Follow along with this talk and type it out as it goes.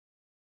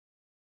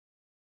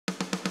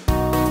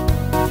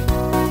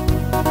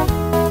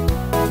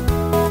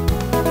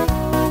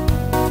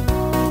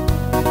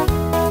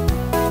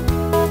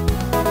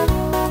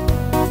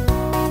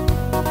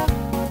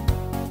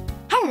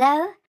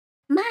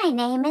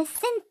name is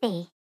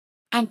Cynthie,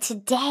 and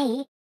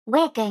today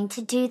we're going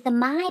to do the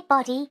My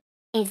Body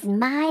is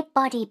My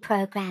Body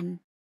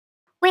program.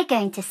 We're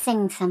going to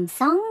sing some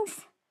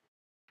songs,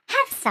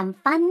 have some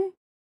fun,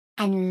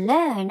 and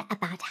learn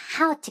about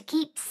how to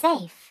keep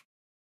safe.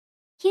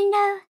 You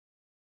know,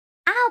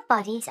 our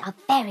bodies are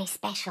very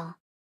special,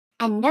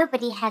 and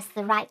nobody has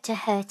the right to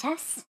hurt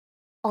us,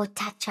 or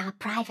touch our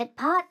private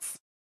parts,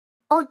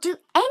 or do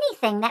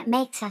anything that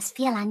makes us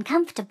feel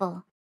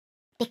uncomfortable,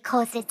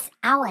 because it's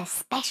our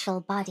special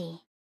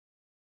body.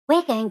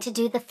 We're going to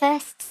do the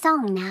first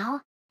song now,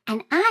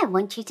 and I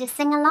want you to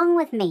sing along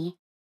with me.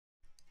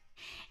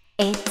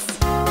 It's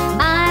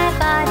my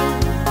body.